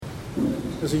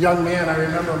As a young man, I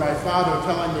remember my father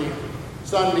telling me,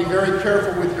 son, be very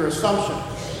careful with your assumptions.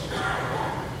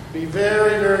 Be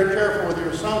very, very careful with your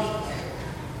assumptions.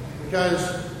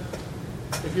 Because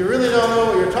if you really don't know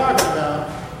what you're talking about,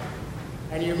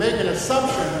 and you make an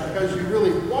assumption because you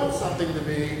really want something to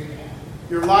be,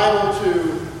 you're liable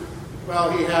to,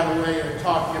 well, he had a way of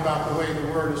talking about the way the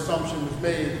word assumption was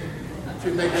made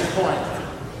to make his point.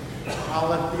 I'll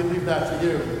let you leave that to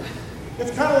you.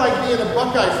 It's kind of like being a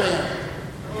Buckeye fan.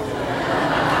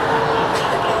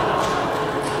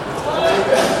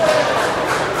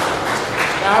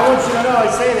 Now, I want you to know I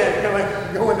say that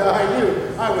going to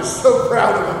IU. I was so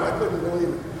proud of him, I couldn't believe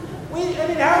it.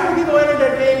 How many people entered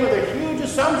that game with a huge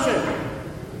assumption?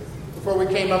 Before we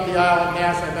came up the aisle at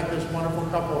Mass, I met this wonderful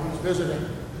couple who's visiting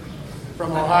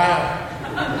from Ohio.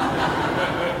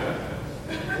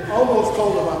 I almost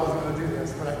told them I was going to do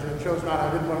this, but I chose not.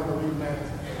 I didn't want to leave Mass.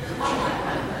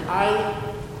 I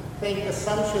think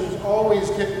assumptions always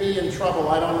get me in trouble.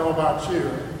 I don't know about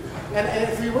you. And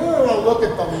if we really want to look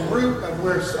at the root of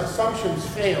where assumptions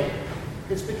fail,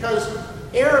 it's because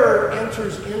error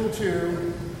enters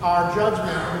into our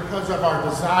judgment because of our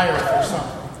desire for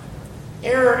something.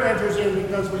 Error enters in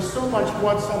because we so much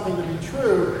want something to be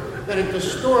true that it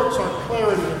distorts our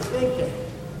clarity of thinking.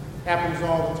 Happens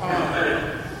all the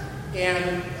time.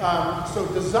 And so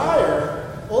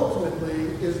desire,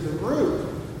 ultimately, is the root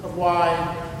of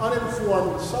why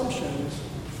uninformed assumptions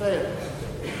fail.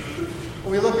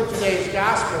 When we look at today's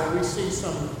gospel, we see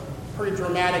some pretty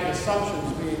dramatic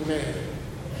assumptions being made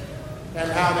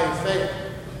and how they fail.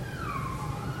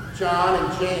 John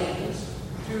and James,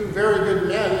 two very good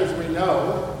men, as we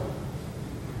know,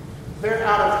 they're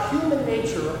out of human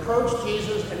nature, approached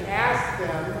Jesus and asked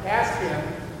him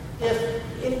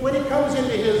if when he comes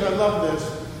into his, I love this,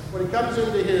 when he comes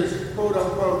into his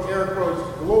quote-unquote, air quotes,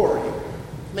 glory,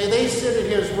 may they sit at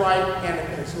his right and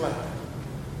at his left.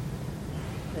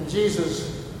 And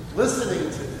Jesus, listening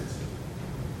to this,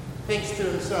 thinks to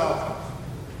himself,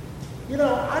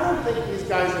 I don't think these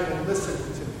guys are going to listen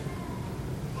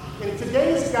to me. In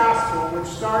today's gospel, which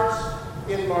starts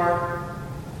in Mark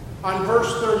on verse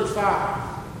 35,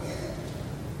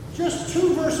 just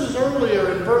 2 verses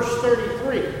earlier in verse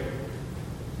 33,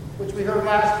 which we heard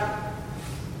last week,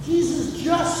 Jesus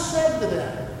just said to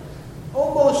them,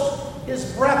 almost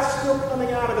his breath still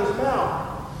coming out of his mouth,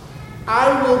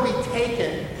 I will be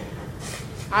taken,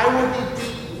 I will be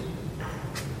beaten,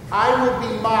 I will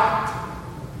be mocked,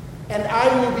 and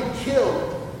I will be killed.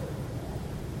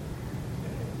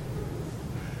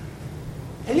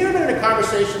 Have you ever been in a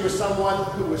conversation with someone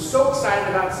who was so excited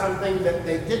about something that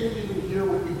they didn't even hear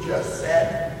what you just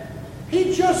said?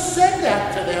 He just said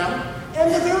that to them,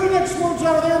 and the very next words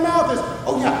out of their mouth is,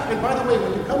 oh yeah, and by the way,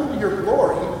 when you come into your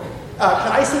glory,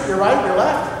 can I sit your right and your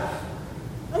left?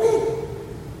 I mean,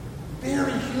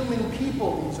 very human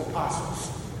people, these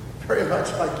apostles, very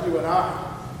much like you and I.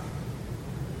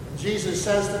 Jesus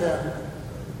says to them,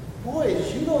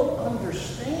 boys, you don't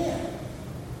understand.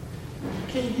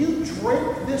 Can you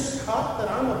drink this cup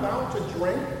that I'm about to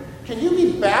drink? Can you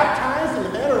be baptized in the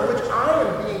manner in which I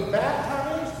am being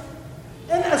baptized?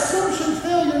 And assumption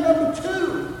failure number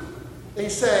 2. They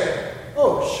say,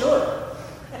 oh, sure.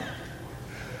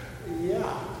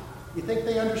 Yeah. You think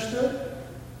they understood?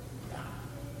 No.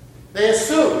 They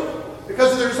assumed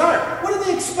because of their desire. What do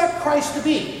they expect Christ to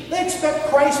be? They expect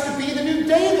Christ to be the new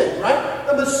David, right?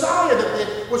 The Messiah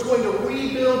that was going to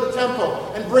rebuild the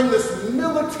temple and bring this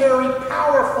military,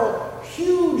 powerful,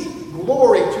 huge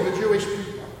glory to the Jewish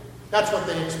people. That's what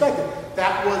they expected.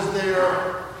 That was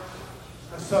their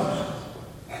assumption.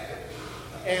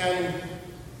 And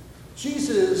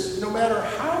Jesus, no matter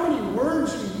how many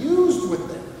words he used with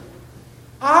them,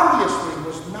 obviously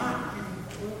was not getting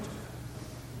through to them.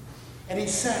 And he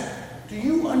said, do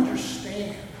you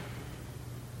understand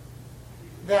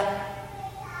that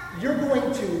you're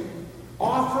going to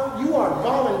offer, you are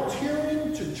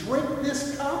volunteering to drink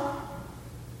this cup?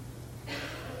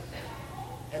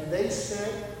 And they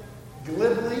said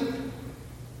glibly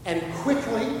and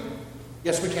quickly,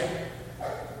 yes, we can.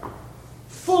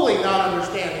 Fully not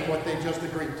understanding what they just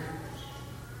agreed to.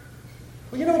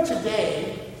 Well,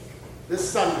 today, this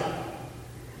Sunday,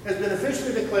 has been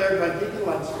officially declared by Dcn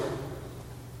Lunsford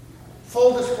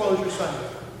Full Disclosure Sunday.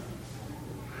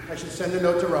 I should send a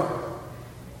note to Rome.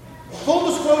 Full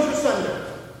Disclosure Sunday.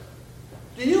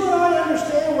 Do you and I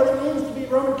understand what it means to be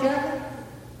Roman Catholic?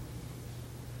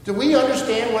 Do we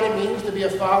understand what it means to be a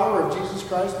follower of Jesus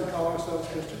Christ and call ourselves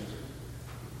Christians?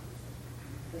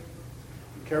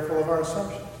 Be careful of our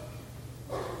assumptions.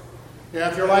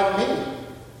 If you're like me,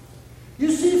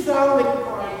 you see following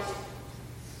Christ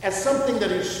as something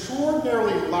that is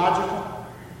extraordinarily logical,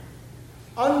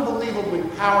 unbelievably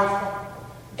powerful,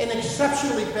 and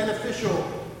exceptionally beneficial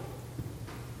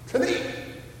to me.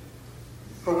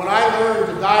 For when I learn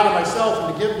to die to myself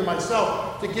and to give to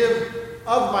myself, to give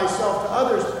of myself to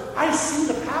others, I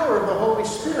see the power of the Holy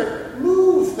Spirit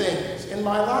move things in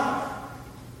my life.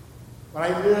 When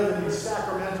I live in the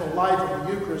sacramental life of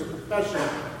the Eucharist, confession,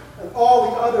 and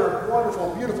all the other wonderful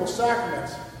and beautiful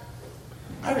sacraments,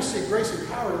 I receive grace and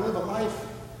power to live a life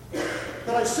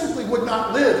that I simply would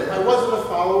not live if I wasn't a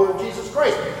follower of Jesus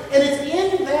Christ. And it's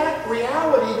in that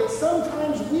reality that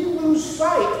sometimes we lose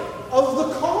sight of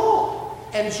the call.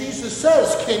 And Jesus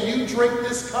says, can you drink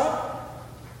this cup?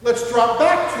 Let's drop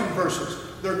back 2 verses.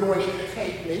 They're going to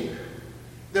take me.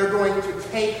 They're going to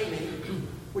take me,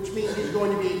 which means he's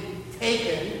going to be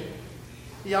taken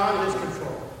beyond his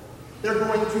control. They're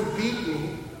going to beat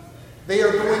me. They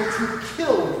are going to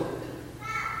kill me.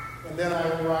 And then I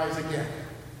will rise again.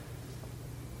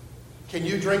 Can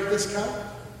you drink this cup?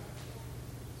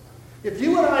 If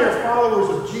you and I are followers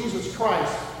of Jesus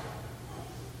Christ,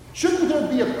 shouldn't there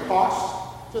be a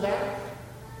cost to that?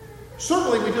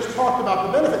 Certainly, we just talked about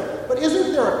the benefit, but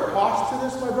isn't there a cost to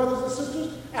this, my brothers and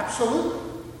sisters? Absolutely.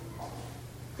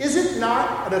 Is it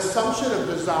not an assumption of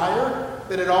desire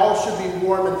that it all should be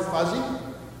warm and fuzzy?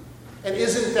 And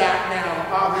isn't that now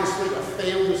obviously a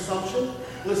failed assumption,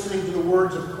 listening to the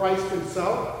words of Christ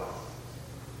himself?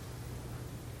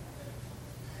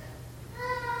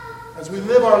 As we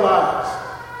live our lives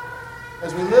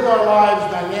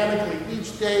dynamically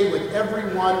each day with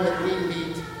everyone that we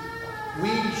meet,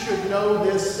 we should know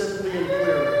this simply and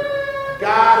clearly.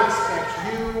 God expects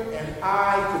you and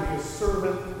I to be a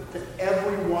servant to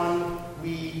everyone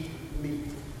we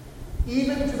meet.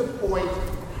 Even to the point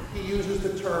he uses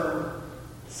the term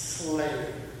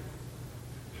slave.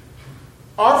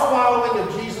 Our following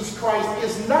of Jesus Christ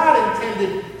is not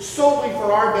intended solely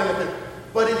for our benefit,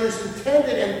 but it is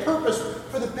intended and purposed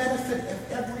for the benefit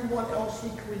of everyone else he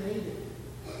created.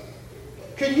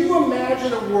 Can you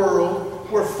imagine a world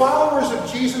where followers of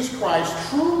Jesus Christ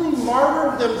truly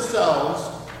martyred themselves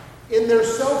in their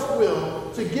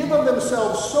self-will to give of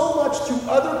themselves so much to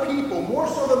other people, more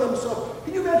so than themselves?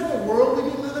 Can you imagine the world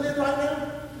we'd be living in right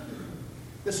now?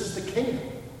 This is the kingdom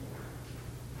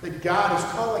that God is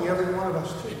calling every one of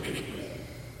us to.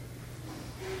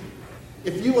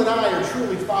 If you and I are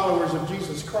truly followers of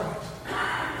Jesus Christ,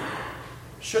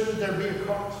 shouldn't there be a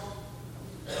cost?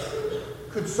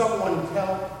 Could someone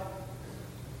tell?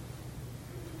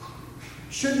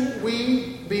 Shouldn't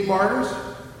we be martyrs?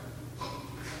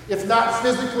 If not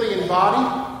physically in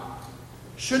body,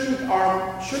 shouldn't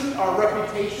our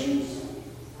reputations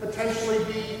potentially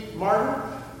be martyred?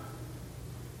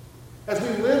 As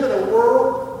we live in a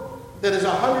world that is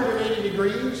 180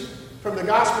 degrees from the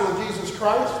gospel of Jesus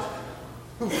Christ,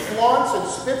 who flaunts and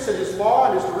spits at his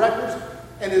law and his directives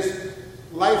and his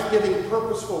life-giving,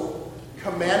 purposeful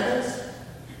commandments,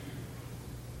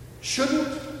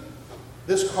 shouldn't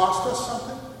this cost us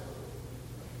something?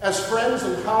 As friends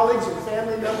and colleagues and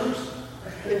family members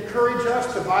encourage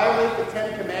us to violate the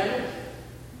 10 Commandments,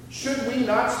 should we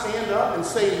not stand up and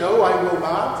say, no, I will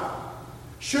not?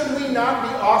 Should we not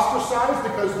be ostracized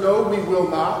because, no, we will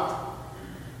not?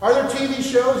 Are there TV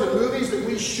shows and movies that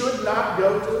we should not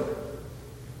go to?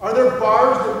 Are there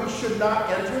bars that we should not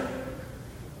enter?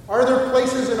 Are there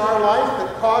places in our life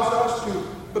that cause us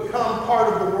to become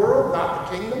part of the world, not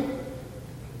the kingdom?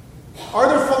 Are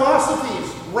there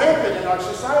philosophies rampant in our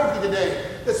society today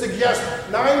that suggest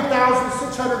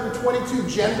 9,622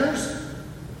 genders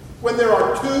when there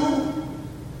are 2?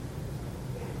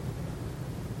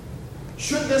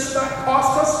 Should this not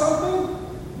cost us something?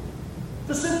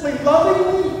 To simply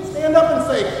lovingly stand up and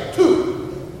say,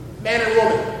 2, man and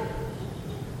woman.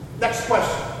 Next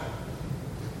question.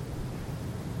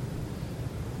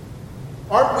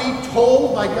 Aren't we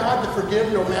told by God to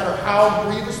forgive no matter how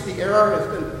grievous the error has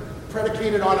been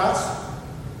predicated on us?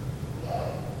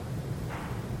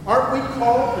 Aren't we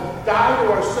called to die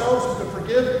to ourselves and to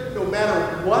forgive no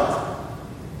matter what?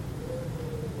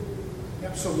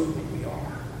 Absolutely we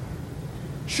are.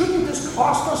 Shouldn't this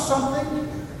cost us something?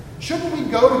 Shouldn't we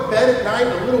go to bed at night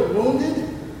a little wounded?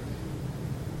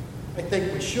 I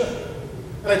think we should.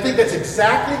 And I think that's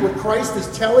exactly what Christ is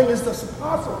telling his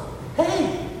apostles.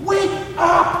 Hey, wake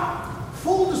up!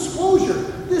 Full disclosure,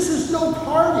 this is no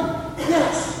party.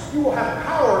 Yes, you will have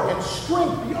power and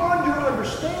strength beyond your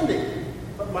understanding.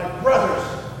 But my brothers,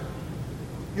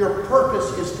 your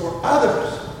purpose is for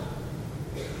others,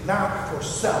 not for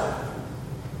self.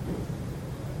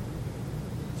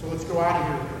 So let's go out of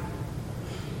here.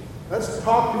 Let's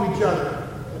talk to each other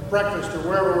at breakfast or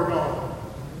wherever we're going.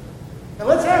 And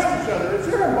let's ask each other, is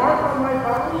there a mark on my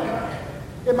body?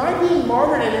 Am I being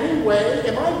martyred in any way?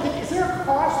 Is there a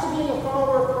cost to being a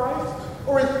follower of Christ?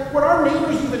 Or would our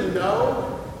neighbors even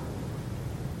know?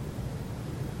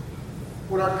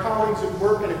 Would our colleagues at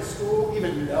work and at school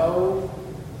even know?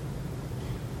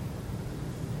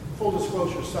 Full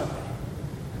disclosure Sunday.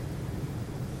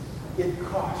 It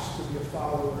costs to be a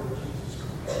follower of Jesus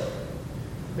Christ.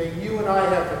 May you and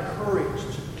I have the courage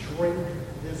to drink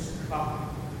this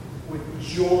cup with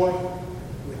joy,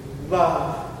 with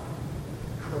love,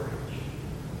 courage.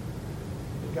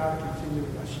 May God continue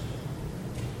to bless you.